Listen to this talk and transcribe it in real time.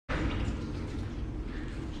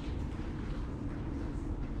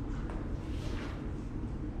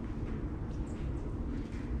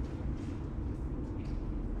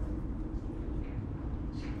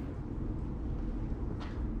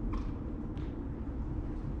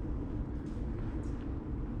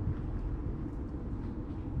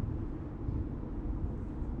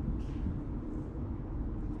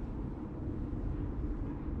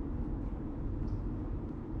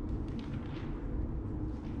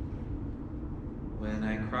When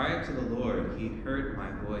I cried to the Lord, he heard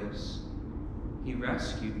my voice. He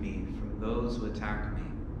rescued me from those who attacked me.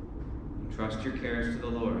 Trust your cares to the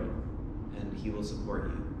Lord, and he will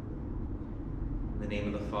support you. In the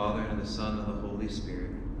name of the Father, and of the Son, and of the Holy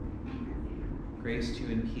Spirit. Grace to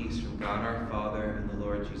you and peace from God our Father and the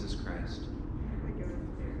Lord Jesus Christ.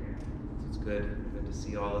 It's good to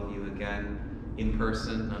see all of you again in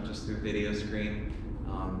person, not just through video screen.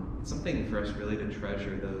 It's something for us really to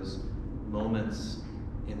treasure, those moments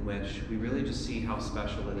in which we really just see how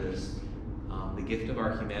special it is, the gift of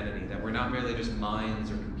our humanity, that we're not merely just minds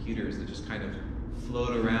or computers that just kind of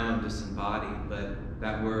float around disembodied, but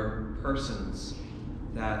that we're persons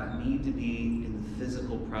that need to be in the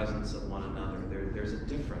physical presence of one another. There's a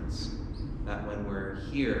difference that when we're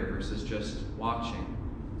here versus just watching,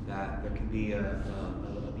 that there can be a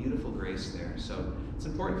beautiful grace there. So it's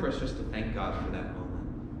important for us just to thank God for that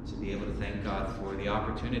moment, to be able to thank God for the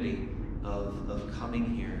opportunity of coming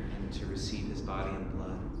here and to receive his body and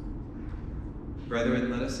blood.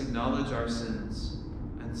 Brethren, let us acknowledge our sins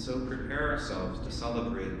and so prepare ourselves to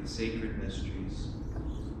celebrate the sacred mysteries.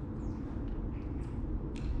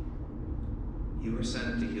 You were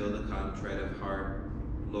sent to heal the contrite of heart.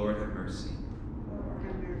 Lord, have mercy. Lord,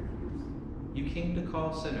 have mercy. You came to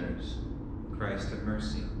call sinners. Christ, have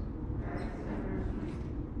mercy. Christ, have mercy.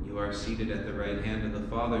 You are seated at the right hand of the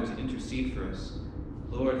Father to intercede for us.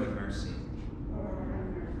 Lord, have mercy. Lord, have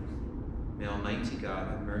mercy. May Almighty God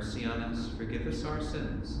have mercy on us, forgive us our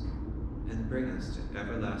sins, and bring us to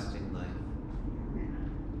everlasting life.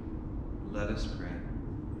 Amen. Let us pray.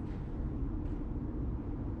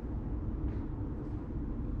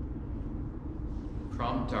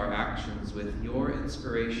 Prompt our actions with your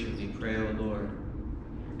inspiration, we pray, O Lord,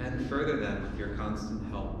 and further them with your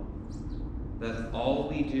constant help, that all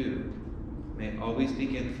we do may always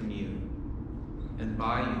begin from you, and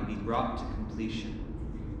by you be brought to completion.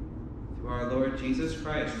 Through our Lord Jesus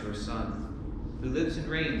Christ, your Son, who lives and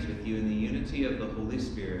reigns with you in the unity of the Holy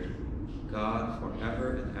Spirit, God,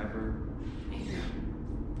 forever and ever. Amen.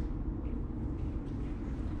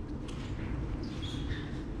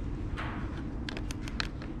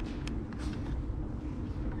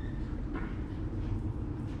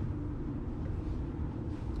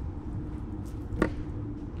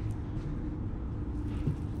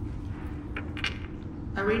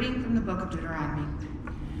 A reading from the book of Deuteronomy.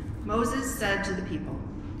 Moses said to the people,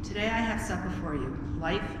 "Today I have set before you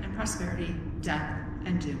life and prosperity, death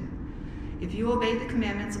and doom. If you obey the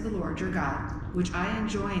commandments of the Lord your God, which I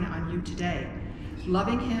enjoin on you today,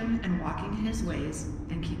 loving him and walking in his ways,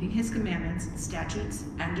 and keeping his commandments, statutes,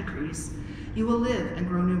 and decrees, you will live and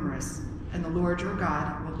grow numerous, and the Lord your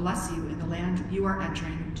God will bless you in the land you are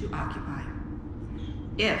entering to occupy.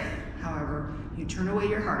 If, however, you turn away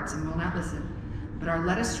your hearts and will not listen, but are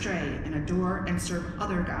led astray and adore and serve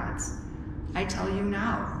other gods, I tell you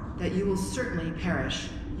now that you will certainly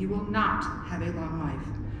perish. You will not have a long life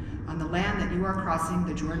on the land that you are crossing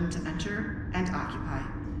the Jordan to enter and occupy.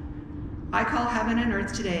 I call heaven and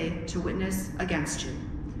earth today to witness against you.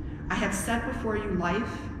 I have set before you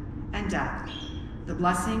life and death, the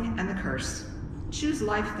blessing and the curse. Choose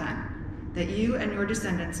life then, that you and your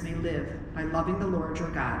descendants may live by loving the Lord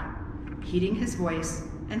your God, heeding his voice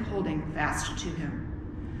and holding fast to him.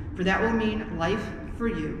 For that will mean life for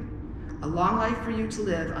you, a long life for you to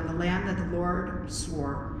live on the land that the Lord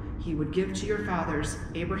swore he would give to your fathers,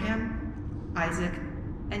 Abraham, Isaac,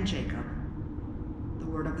 and Jacob." The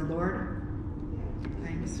word of the Lord.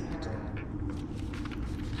 Thanks be to God.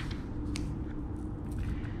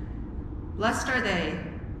 Blessed are they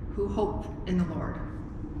who hope in the Lord.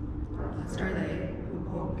 Blessed are they who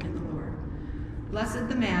hope in the Lord. Blessed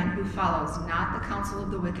the man who follows not the counsel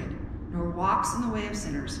of the wicked, nor walks in the way of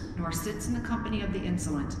sinners, nor sits in the company of the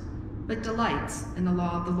insolent, but delights in the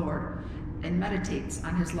law of the Lord, and meditates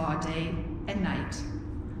on his law day and night.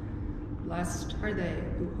 Blessed are they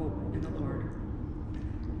who hope in the Lord.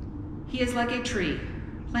 He is like a tree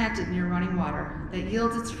planted near running water, that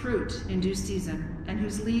yields its fruit in due season, and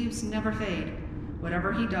whose leaves never fade.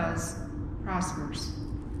 Whatever he does prospers.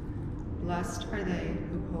 Blessed are they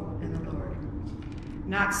who hope in the Lord.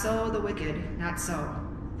 Not so the wicked, not so.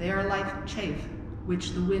 They are like chaff,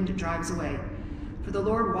 which the wind drives away. For the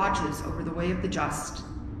Lord watches over the way of the just,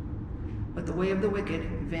 but the way of the wicked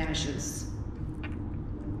vanishes.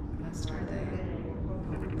 Blessed are they who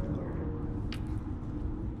hope in the Lord.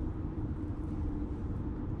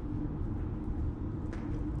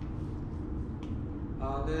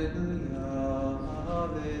 Alleluia,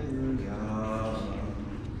 alleluia,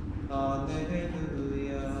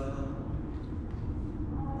 alleluia,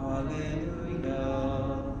 alleluia,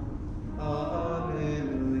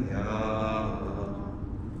 alleluia,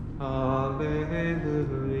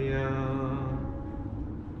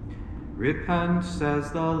 Repent,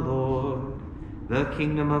 says the Lord, the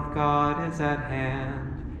kingdom of God is at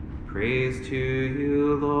hand. Praise to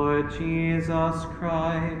you, Lord Jesus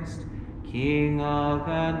Christ, King of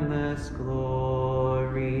endless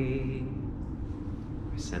glory.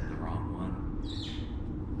 I said the wrong one.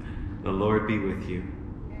 The Lord be with you.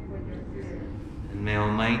 And with your spirit. And may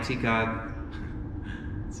Almighty God,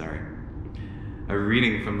 a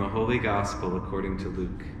reading from the Holy Gospel according to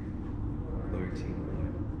Luke. Glory to you, Lord.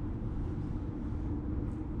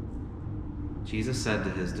 Jesus said to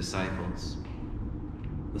his disciples,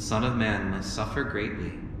 "The Son of Man must suffer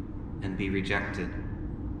greatly and be rejected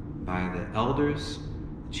by the elders,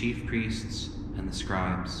 the chief priests, and the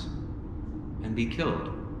scribes, and be killed,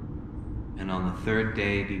 and on the third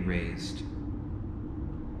day be raised."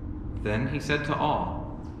 Then he said to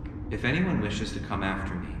all, "If anyone wishes to come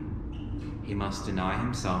after me, he must deny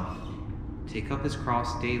himself, take up his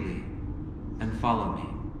cross daily, and follow me.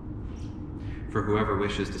 For whoever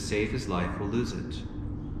wishes to save his life will lose it,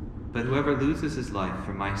 but whoever loses his life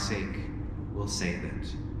for my sake will save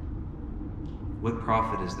it. What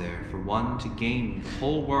profit is there for one to gain the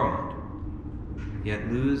whole world,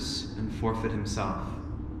 yet lose and forfeit himself?"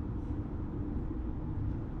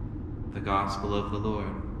 The Gospel of the Lord.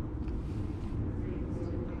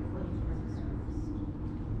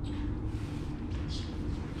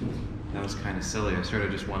 That was kind of silly. I sort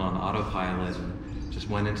of just went on autopilot and just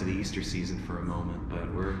went into the Easter season for a moment,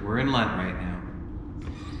 but we're in Lent right now.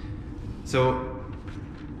 So,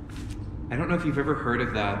 I don't know if you've ever heard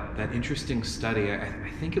of that interesting study.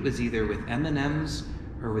 I think it was either with M&Ms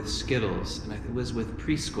or with Skittles, and it was with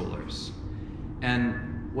preschoolers. And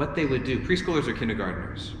what they would do, preschoolers or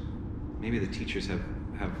kindergartners, maybe the teachers have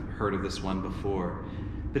heard of this one before,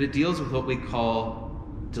 but it deals with what we call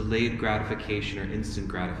delayed gratification or instant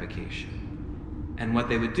gratification. And what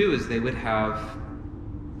they would do is they would have,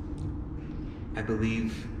 I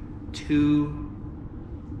believe, 2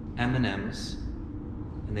 M&Ms,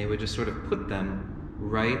 and they would just sort of put them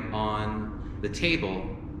right on the table,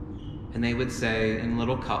 and they would say, in a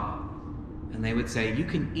little cup, and they would say, "You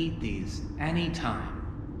can eat these anytime.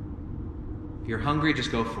 If you're hungry,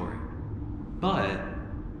 just go for it. But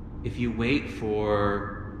if you wait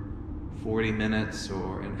for 40 minutes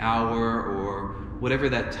or an hour or whatever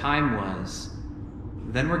that time was,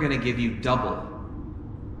 then we're going to give you double."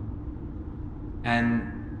 And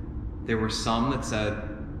there were some that said,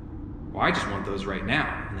 "Well, I just want those right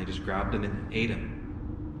now," and they just grabbed them and ate them.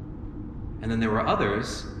 And then there were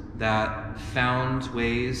others that found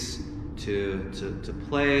ways to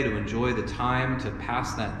play, to enjoy the time, to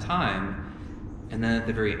pass that time, and then at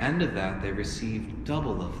the very end of that, they received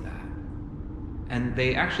double of that. And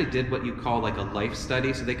they actually did what you call like a life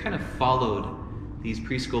study, so they kind of followed these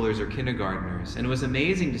preschoolers or kindergartners, and it was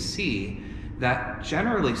amazing to see that,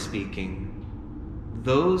 generally speaking,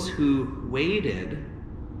 those who waited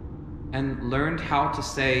and learned how to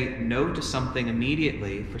say no to something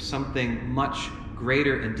immediately for something much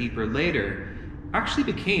greater and deeper later actually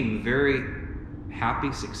became very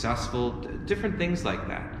happy, successful, different things like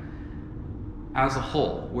that as a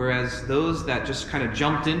whole. Whereas those that just kind of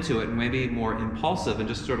jumped into it and maybe more impulsive and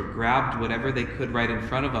just sort of grabbed whatever they could right in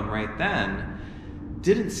front of them right then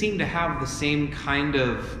didn't seem to have the same kind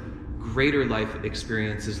of greater life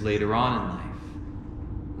experiences later on in life.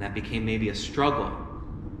 And that became maybe a struggle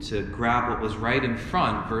to grab what was right in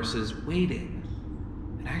front versus waiting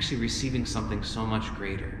and actually receiving something so much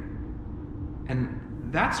greater. And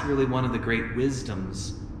that's really one of the great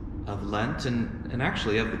wisdoms of Lent and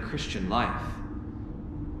actually of the Christian life,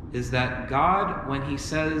 is that God, when he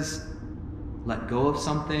says let go of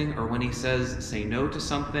something, or when he says say no to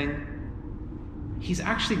something, he's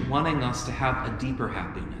actually wanting us to have a deeper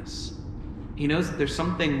happiness. He knows that there's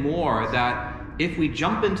something more, that if we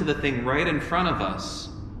jump into the thing right in front of us,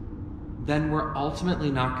 then we're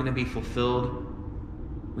ultimately not going to be fulfilled.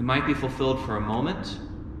 We might be fulfilled for a moment,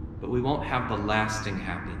 but we won't have the lasting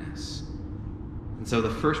happiness. And so the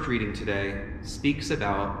first reading today speaks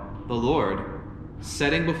about the Lord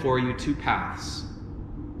setting before you 2 paths.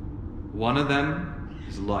 One of them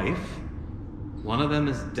is life. One of them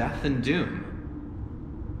is death and doom.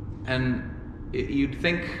 And you'd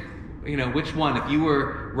think, which one? If you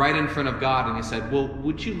were right in front of God and you said, well,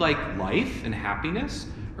 would you like life and happiness,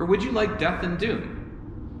 or would you like death and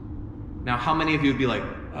doom? Now, how many of you would be like,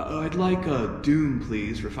 I'd like a doom,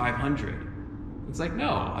 please, for 500? It's like, no.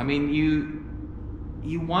 I mean,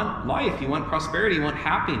 you want life, you want prosperity, you want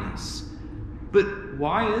happiness. But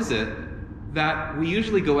why is it that we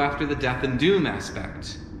usually go after the death and doom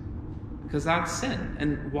aspect? Because that's sin.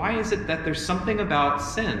 And why is it that there's something about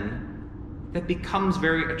sin that becomes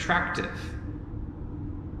very attractive?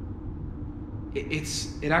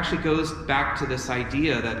 it actually goes back to this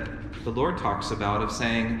idea that the Lord talks about of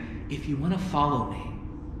saying, if you want to follow me,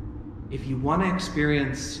 if you want to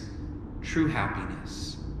experience true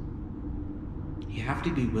happiness, you have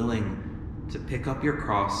to be willing to pick up your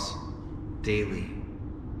cross daily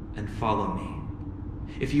and follow me.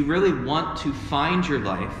 If you really want to find your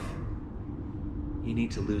life, you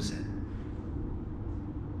need to lose it.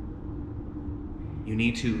 You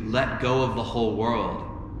need to let go of the whole world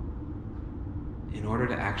in order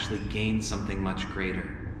to actually gain something much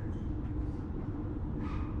greater.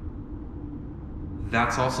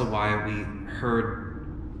 That's also why we heard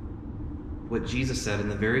what Jesus said in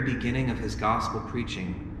the very beginning of his gospel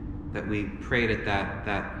preaching, that we prayed at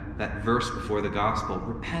that verse before the gospel.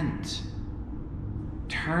 Repent.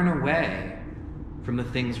 Turn away from the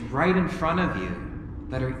things right in front of you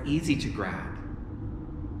that are easy to grab,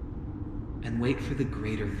 and wait for the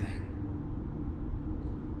greater thing.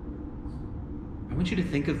 I want you to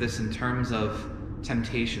think of this in terms of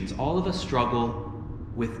temptations. All of us struggle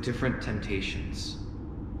with different temptations.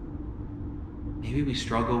 Maybe we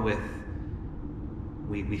struggle with,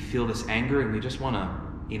 we feel this anger and we just want to,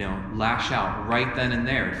 lash out right then and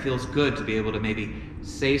there. It feels good to be able to maybe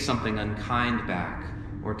say something unkind back,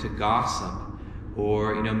 or to gossip.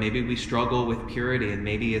 Or, maybe we struggle with purity, and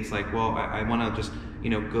maybe it's like, well, I want to just,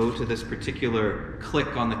 go to this particular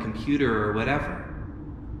click on the computer or whatever.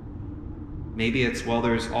 Maybe it's, well,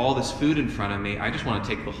 there's all this food in front of me, I just want to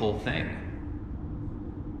take the whole thing.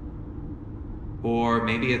 Or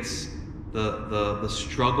maybe it's the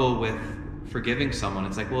struggle with forgiving someone.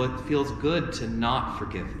 It's like, well, it feels good to not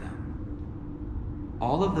forgive them.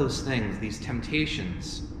 All of those things, these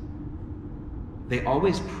temptations, they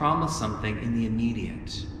always promise something in the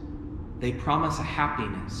immediate. They promise a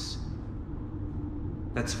happiness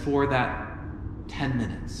that's for that 10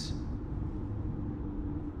 minutes.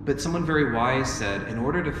 But someone very wise said, in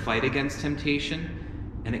order to fight against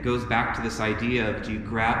temptation, and it goes back to this idea of, do you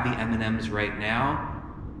grab the M&Ms right now,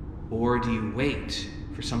 or do you wait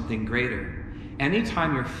for something greater?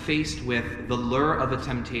 Anytime you're faced with the lure of a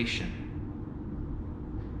temptation,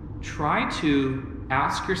 try to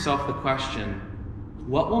ask yourself the question,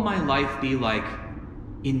 what will my life be like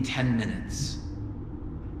in 10 minutes?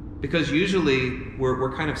 Because usually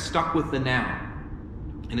we're kind of stuck with the now.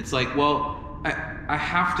 And it's like, well, I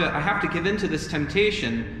have to give in to this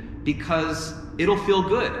temptation because it'll feel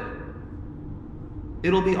good.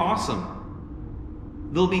 It'll be awesome.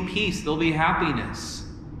 There'll be peace, there'll be happiness.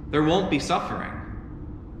 There won't be suffering.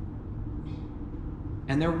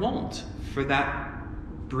 And there won't for that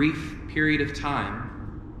brief period of time.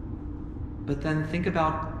 But then think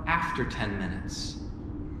about after 10 minutes.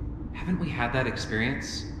 Haven't we had that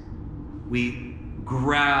experience? We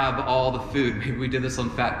grab all the food. Maybe we did this on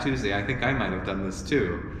Fat Tuesday. I think I might have done this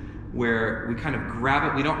too. Where we kind of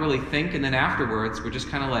grab it, we don't really think, and then afterwards we're just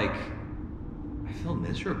kind of like, I feel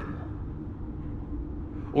miserable.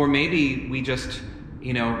 Or maybe we just,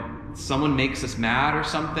 someone makes us mad or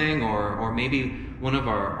something, or maybe one of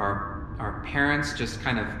our parents just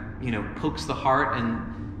kind of, pokes the heart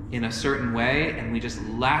in a certain way, and we just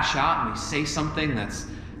lash out and we say something that's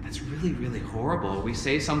really, really horrible. We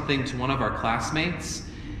say something to one of our classmates,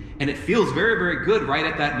 and it feels very, very good right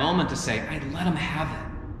at that moment to say, I'd let him have it.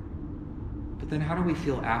 But then how do we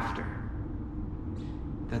feel after?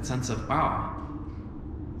 That sense of, wow,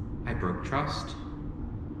 I broke trust.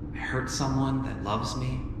 I hurt someone that loves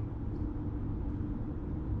me.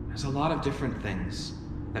 There's a lot of different things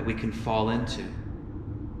that we can fall into.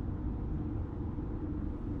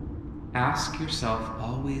 Ask yourself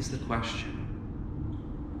always the question,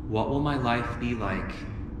 what will my life be like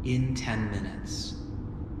in 10 minutes?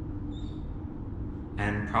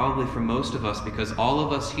 And probably for most of us, because all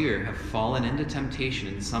of us here have fallen into temptation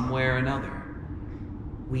in some way or another,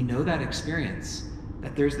 we know that experience,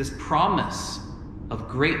 that there's this promise of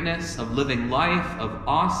greatness, of living life, of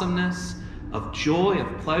awesomeness, of joy,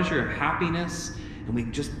 of pleasure, of happiness, and we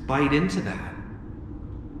just bite into that.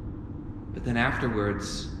 But then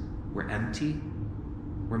afterwards, we're empty.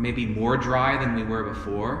 We're maybe more dry than we were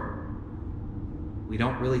before. We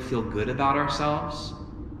don't really feel good about ourselves.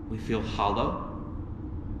 We feel hollow.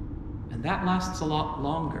 And that lasts a lot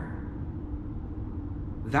longer.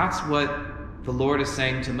 That's what the Lord is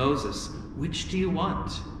saying to Moses. Which do you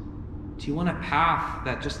want? Do you want a path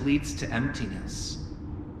that just leads to emptiness?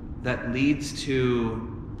 That leads to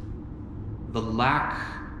the lack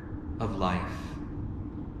of life?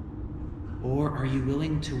 Or are you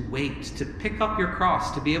willing to wait, to pick up your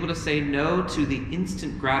cross, to be able to say no to the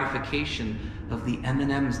instant gratification of the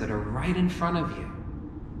M&Ms that are right in front of you?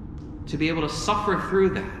 To be able to suffer through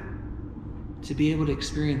that to be able to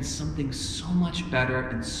experience something so much better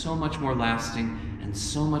and so much more lasting and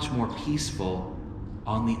so much more peaceful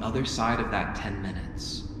on the other side of that 10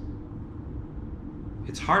 minutes.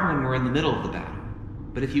 It's hard when we're in the middle of the battle,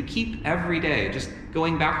 but if you keep every day just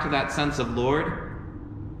going back to that sense of, Lord,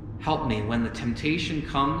 help me when the temptation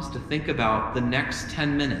comes to think about the next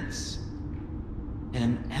 10 minutes,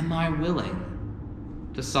 and am I willing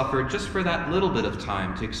to suffer just for that little bit of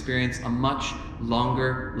time to experience a much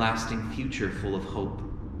longer lasting future full of hope?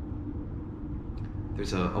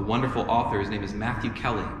 There's a wonderful author, his name is Matthew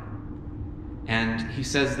Kelly, and he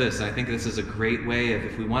says this, and I think this is a great way of,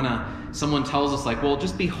 if we want to, someone tells us like, well,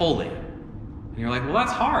 just be holy. And you're like, well,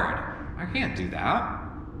 that's hard. I can't do that.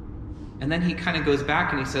 And then he kind of goes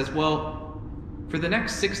back and he says, well, for the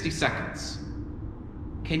next 60 seconds,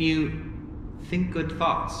 can you think good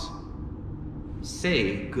thoughts?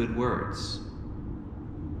 Say good words.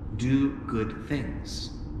 Do good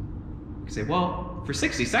things. You say, well, for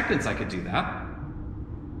 60 seconds I could do that.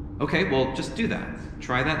 Okay, well, just do that.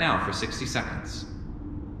 Try that now for 60 seconds.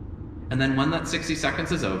 And then when that 60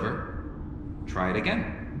 seconds is over, try it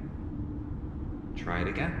again. Try it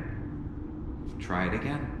again. Try it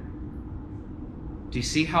again. Do you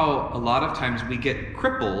see how a lot of times we get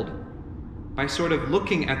crippled by sort of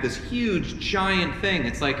looking at this huge, giant thing?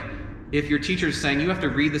 It's like if your teacher's saying you have to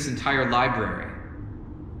read this entire library.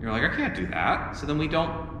 You're like, I can't do that. So then we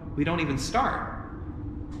don't even start.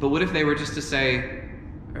 But what if they were just to say,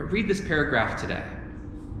 read this paragraph today,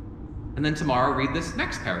 and then tomorrow read this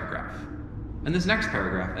next paragraph, and this next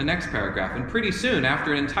paragraph, and next paragraph, and pretty soon,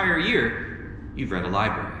 after an entire year, you've read a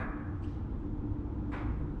library.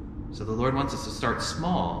 So the Lord wants us to start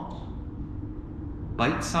small,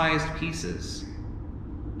 bite-sized pieces,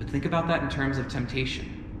 but think about that in terms of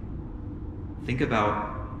temptation. Think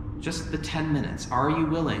about just the 10 minutes. Are you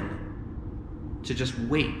willing to just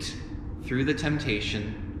wait through the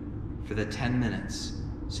temptation for the 10 minutes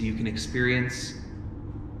so you can experience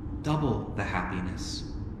double the happiness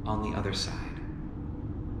on the other side?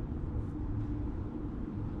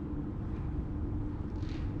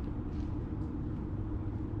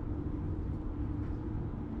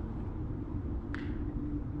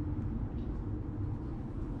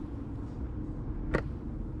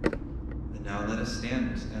 And now let us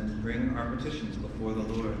stand and bring our petitions before the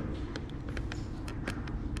Lord.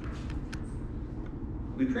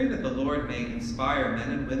 We pray that the Lord may inspire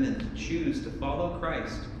men and women to choose to follow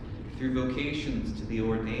Christ through vocations to the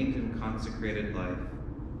ordained and consecrated life.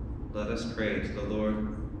 Let us pray to the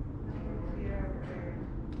Lord.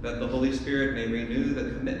 That the Holy Spirit may renew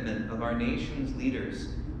the commitment of our nation's leaders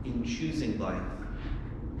in choosing life.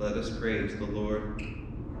 Let us pray to the Lord.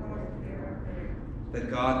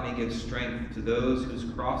 That God may give strength to those whose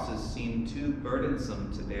crosses seem too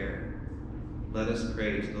burdensome to bear. Let us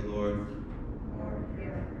pray to the Lord.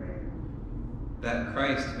 That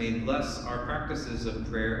Christ may bless our practices of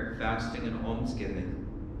prayer, fasting, and almsgiving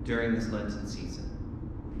during this Lenten season.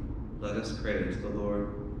 Let us pray to the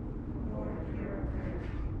Lord.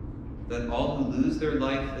 That all who lose their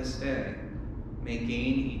life this day may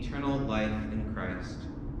gain eternal life in Christ.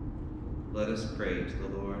 Let us pray to the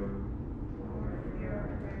Lord.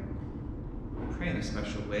 We pray in a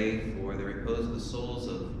special way for the repose of the souls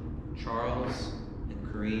of Charles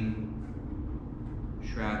and Corinne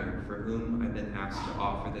Schrader, for whom I've been asked to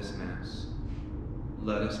offer this Mass.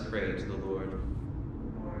 Let us pray to the Lord.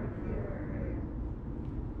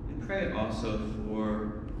 And pray also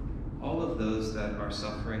for all of those that are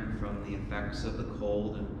suffering from the effects of the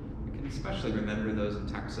cold, and we can especially remember those in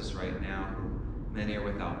Texas right now, who many are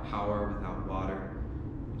without power, without water.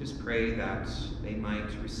 We just pray that they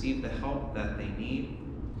might receive the help that they need,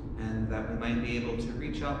 and that we might be able to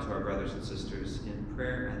reach out to our brothers and sisters in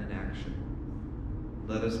prayer and in action.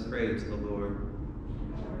 Let us pray to the Lord.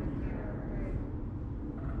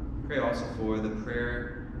 Pray also for the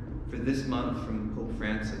prayer for this month from Pope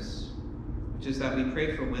Francis, which is that we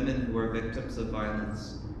pray for women who are victims of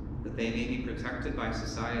violence, that they may be protected by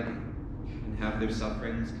society and have their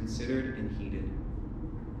sufferings considered and heeded.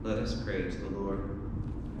 Let us pray to the Lord.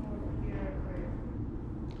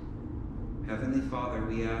 Heavenly Father,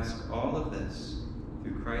 we ask all of this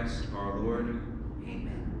through Christ our Lord.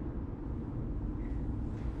 Amen.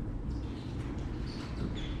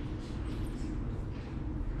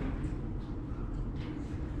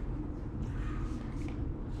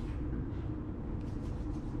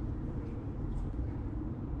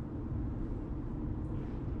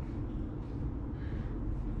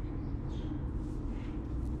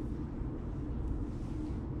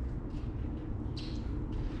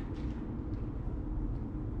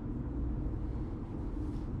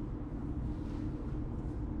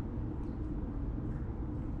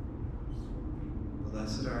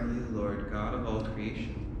 Blessed are you, Lord, God of all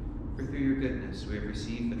creation, for through your goodness we have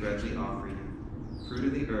received the bread we offer you, fruit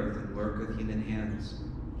of the earth and work of human hands.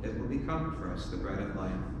 It will become for us the bread of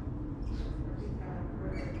life.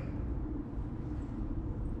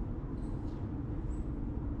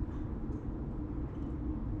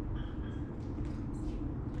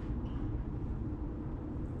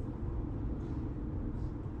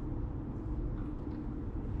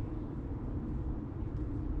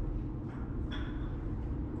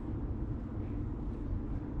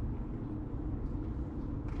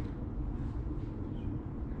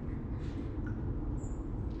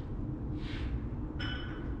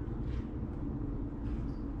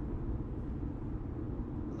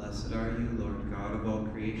 Blessed are you, Lord, God of all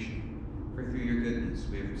creation, for through your goodness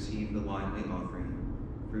we have received the wine we offer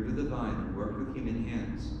you, fruit of the vine and work of human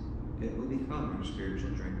hands. It will become our spiritual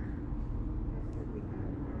drink.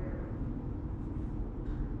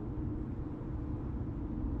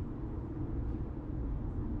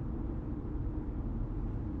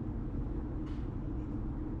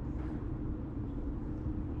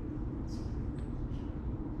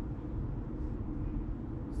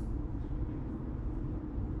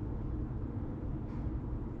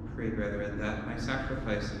 Pray, brethren, that my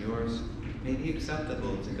sacrifice and yours may be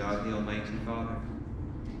acceptable to God the Almighty Father.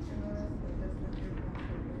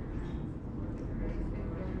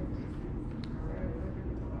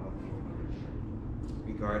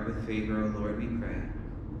 Regard with favor, O Lord, we pray,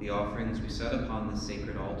 the offerings we set upon this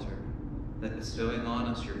sacred altar, that bestowing on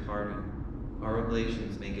us your pardon, our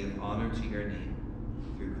oblations may give honor to your name.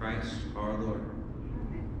 Through Christ our Lord.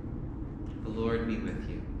 The Lord be with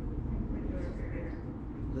you.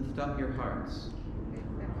 Lift up your hearts.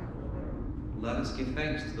 Let us give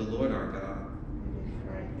thanks to the Lord our God.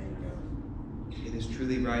 It is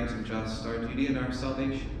truly right and just, our duty and our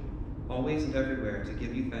salvation, always and everywhere to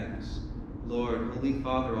give you thanks, Lord, Holy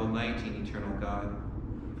Father, Almighty and eternal God.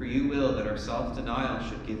 For you will that our self-denial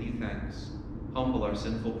should give you thanks, humble our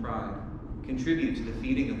sinful pride, contribute to the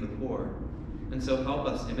feeding of the poor, and so help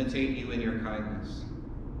us imitate you in your kindness.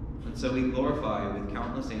 And so we glorify you with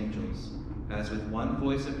countless angels, as with one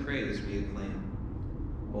voice of praise we acclaim.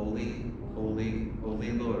 Holy, holy,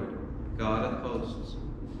 holy Lord, God of hosts,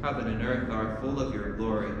 heaven and earth are full of your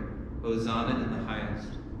glory. Hosanna in the highest.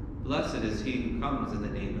 Blessed is he who comes in the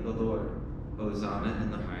name of the Lord. Hosanna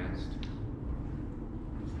in the highest.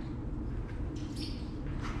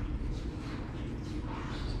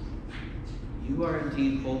 You are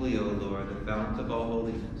indeed holy, O Lord, the fount of all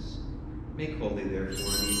holiness. Make holy, therefore,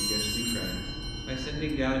 these gifts, we pray, by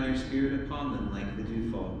sending down your Spirit upon them like the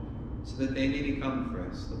dewfall, so that they may become for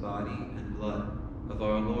us the body and blood of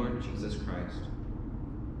our Lord Jesus Christ.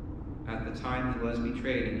 At the time he was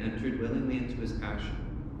betrayed and entered willingly into his passion,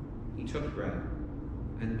 he took bread,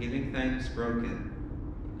 and giving thanks broke it,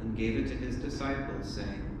 and gave it to his disciples,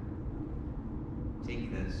 saying,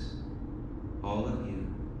 "Take this, all of you,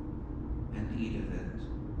 and eat of it,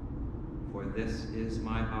 for this is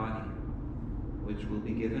my body, which will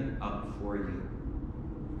be given up for you."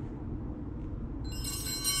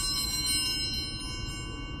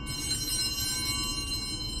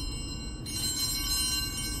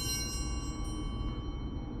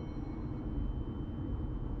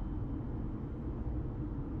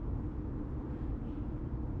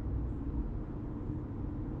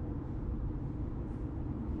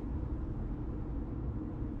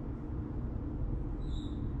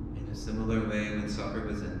 In a similar way, when supper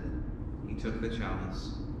was ended, he took the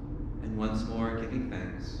chalice, and once more giving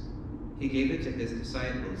thanks, he gave it to his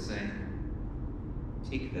disciples, saying,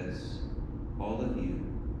 "Take this, all of you,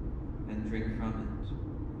 and drink from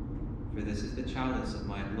it. For this is the chalice of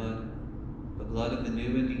my blood, the blood of the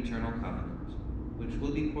new and eternal covenant, which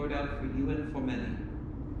will be poured out for you and for many,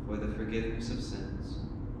 for the forgiveness of sins.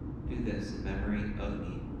 Do this in memory of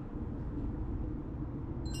me."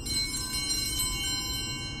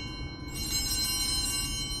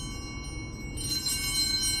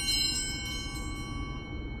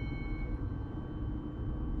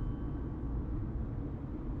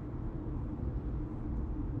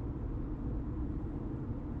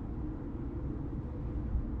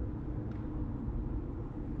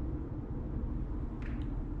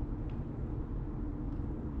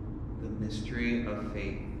 Mystery of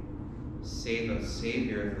faith. Save us,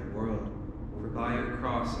 Savior of the world, for by your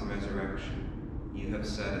cross and resurrection you have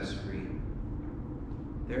set us free.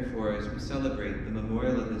 Therefore, as we celebrate the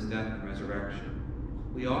memorial of his death and resurrection,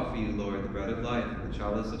 we offer you, Lord, the bread of life and the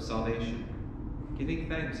chalice of salvation, giving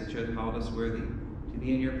thanks that you have held us worthy to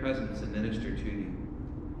be in your presence and minister to you.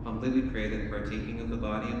 Humbly we pray that, partaking of the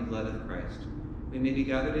body and blood of Christ, we may be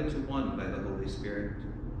gathered into one by the Holy Spirit.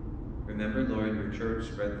 Remember, Lord, your church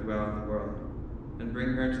spread throughout the world, and bring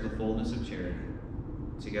her to the fullness of charity.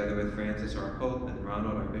 Together with Francis, our Pope, and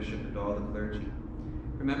Ronald, our Bishop, and all the clergy.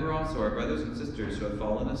 Remember also our brothers and sisters who have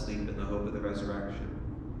fallen asleep in the hope of the resurrection,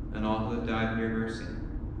 and all who have died in your mercy.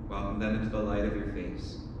 Welcome them into the light of your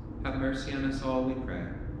face. Have mercy on us all, we pray,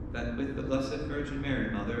 that with the Blessed Virgin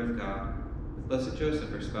Mary, Mother of God, with Blessed Joseph,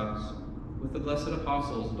 her spouse, with the blessed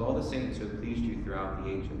apostles and all the saints who have pleased you throughout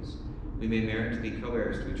the ages, we may merit to be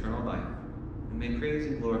co-heirs to eternal life, and may praise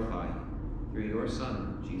and glorify you through your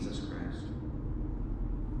Son, Jesus Christ.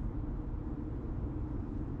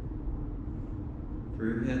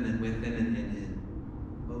 Through him and with him and in him,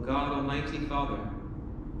 O God, Almighty Father,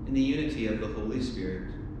 in the unity of the Holy Spirit,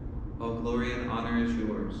 all glory and honor is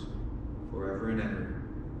yours, forever and ever.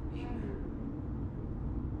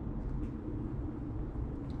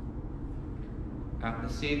 At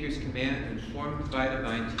the Savior's command, informed by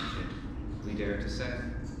divine teaching, we dare to say,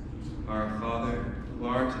 Our Father, who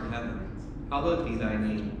art in heaven, hallowed be thy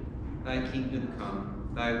name. Thy kingdom come,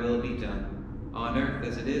 thy will be done, on earth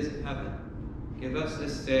as it is in heaven. Give us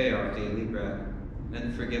this day our daily bread,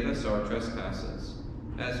 and forgive us our trespasses,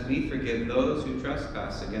 as we forgive those who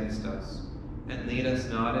trespass against us. And lead us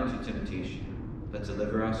not into temptation, but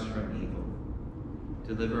deliver us from evil.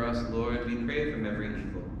 Deliver us, Lord, we pray, from every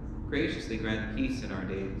evil. Graciously grant peace in our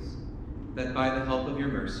days, that by the help of your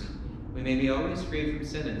mercy we may be always free from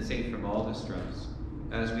sin and safe from all distress,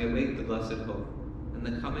 as we await the blessed hope and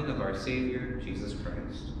the coming of our Savior, Jesus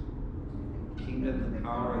Christ. The kingdom, the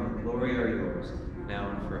power, and the glory are yours, now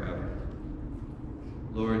and forever.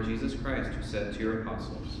 Lord Jesus Christ, who said to your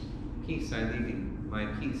apostles, Peace I leave you, my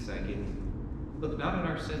peace I give you. Look not on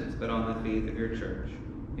our sins, but on the faith of your church,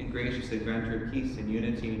 and graciously grant her peace and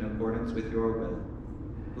unity in accordance with your will,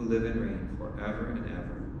 who live and reign forever and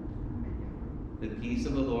ever. The peace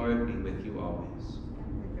of the Lord be with you always.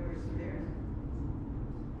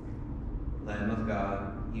 Lamb of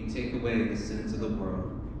God, you take away the sins of the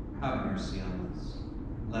world. Have mercy on us.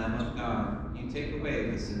 Lamb of God, you take away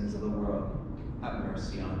the sins of the world. Have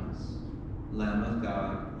mercy on us. Lamb of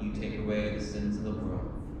God, you take away the sins of the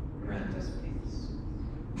world. Grant us peace.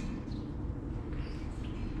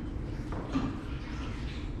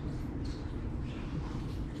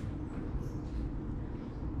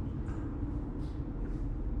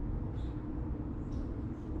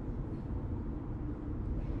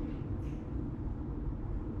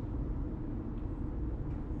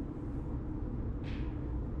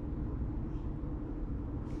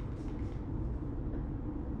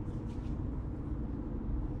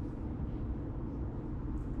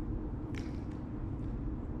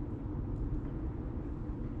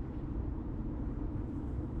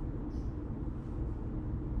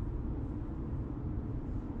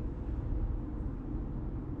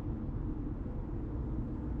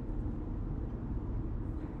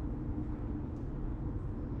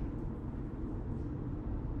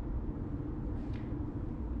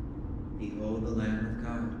 Behold the Lamb of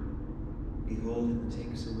God. Behold him who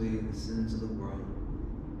takes away the sins of the world.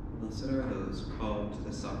 Blessed are those called to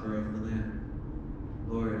the supper of the Lamb.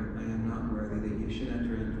 Lord, I am not worthy that you should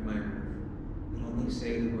enter into my room, but only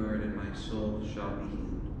say the word, and my soul shall be healed.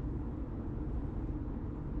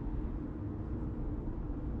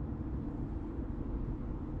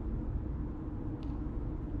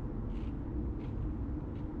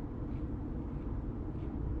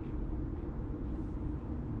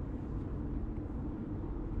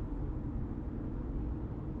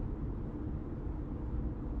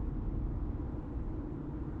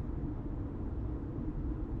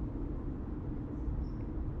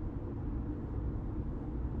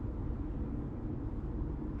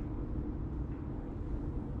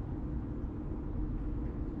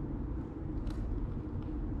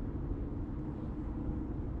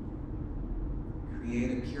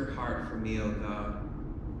 Create a pure heart for me, O God.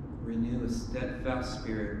 Renew a steadfast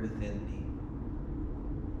spirit within me.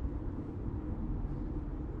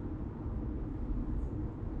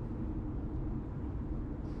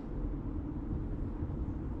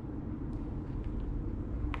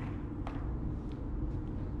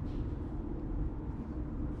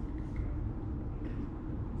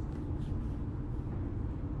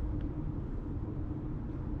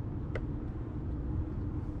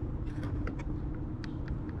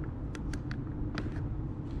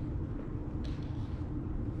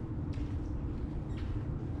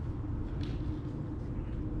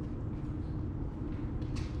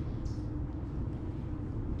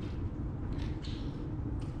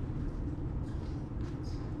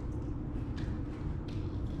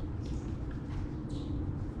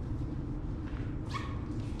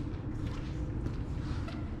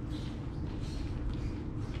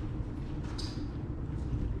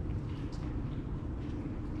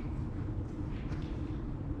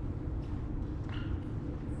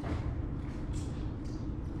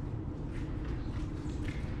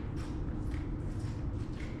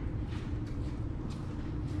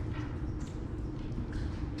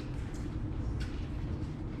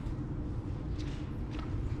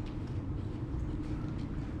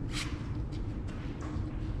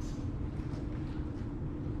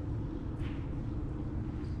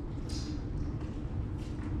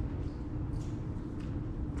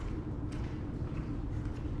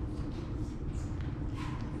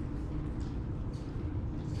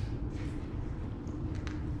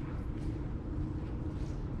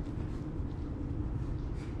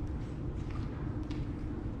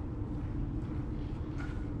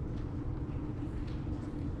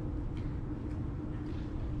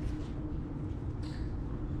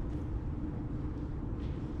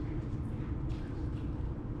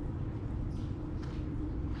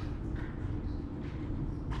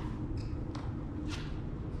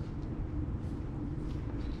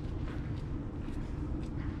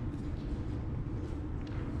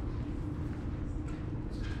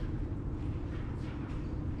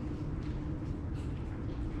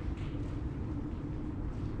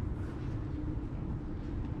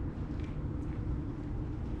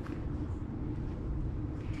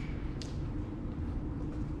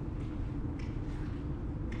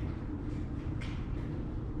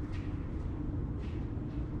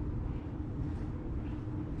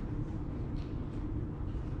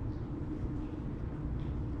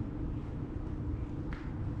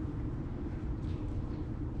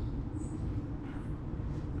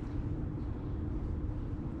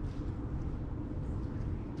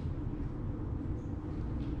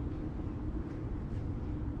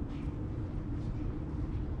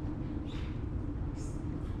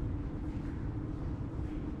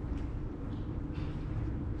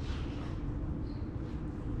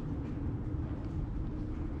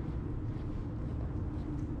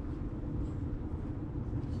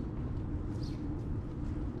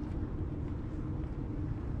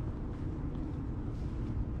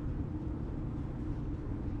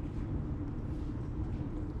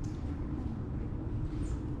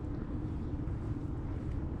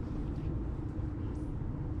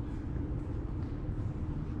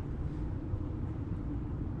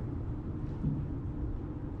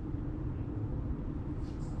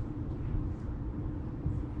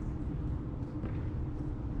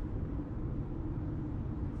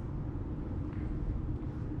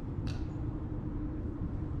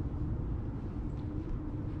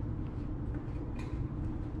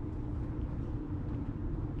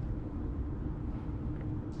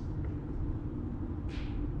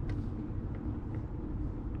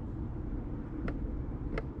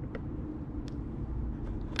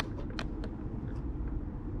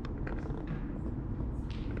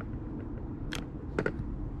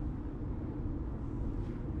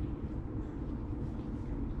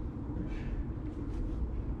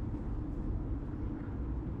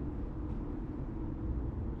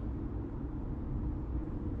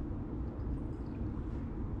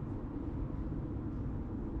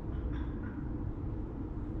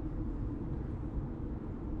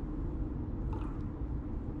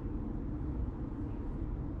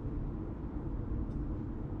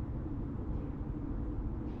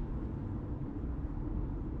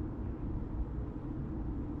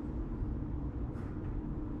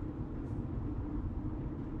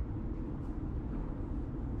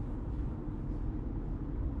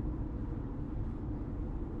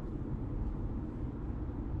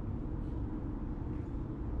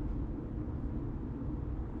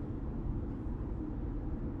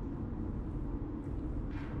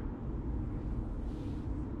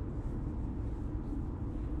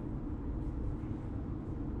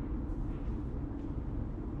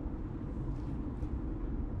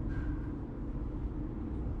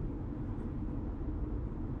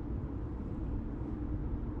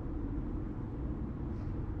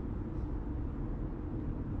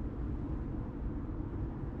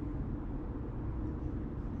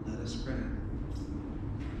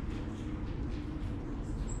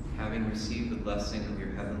 having received the blessing of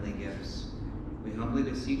your heavenly gifts, we humbly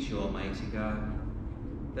beseech you, Almighty God,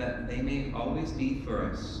 that they may always be for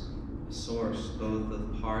us a source both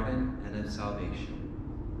of pardon and of salvation,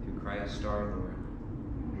 through Christ our Lord.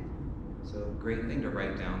 So a great thing to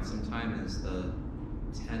write down sometime is the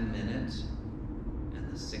 10-minute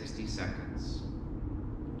and the 60 seconds.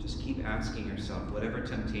 Just keep asking yourself, whatever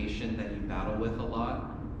temptation that you battle with a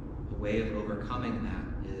lot, a way of overcoming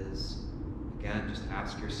that is, again, just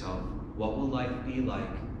ask yourself, what will life be like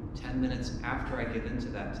 10 minutes after I give into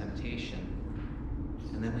that temptation?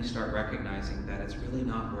 And then we start recognizing that it's really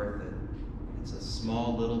not worth it. It's a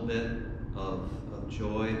small little bit of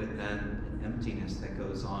joy, but then an emptiness that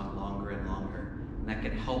goes on longer and longer. And that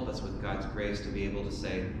can help us with God's grace to be able to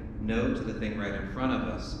say no to the thing right in front of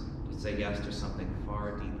us, to say yes to something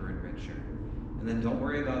far deeper and richer. And then don't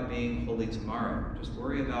worry about being holy tomorrow. Just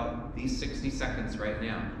worry about these 60 seconds right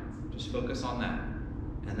now. Just focus on that.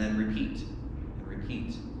 And then repeat, and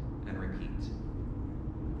repeat, and repeat.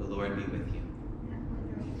 The Lord be with you.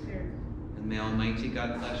 And may Almighty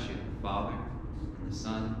God bless you, the Father, and the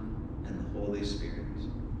Son, and the Holy Spirit.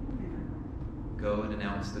 Go and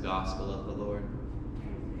announce the gospel of the Lord.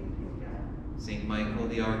 Saint Michael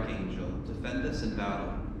the Archangel, defend us in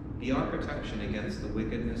battle. Be our protection against the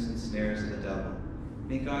wickedness and snares of the devil.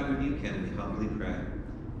 May God rebuke him, we humbly pray.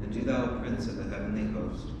 And do thou, Prince of the heavenly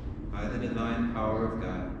host, by the divine power of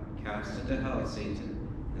God, cast into hell Satan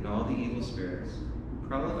and all the evil spirits who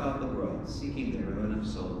prowl about the world, seeking the ruin of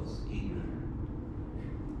souls. Amen.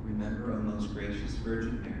 Remember, O most gracious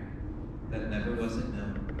Virgin Mary, that never was it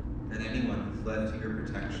known that anyone who fled to your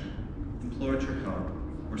protection, implored your help,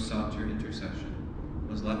 or sought your intercession,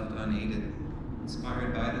 was left unaided.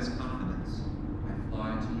 Inspired by this confidence, I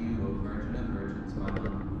fly to you, O Virgin of Virgins, my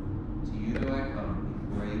love. To you do I come,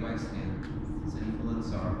 before you I stand, sinful and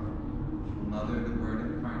sorrowful. O Mother, the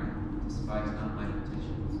Word incarnate, despise not my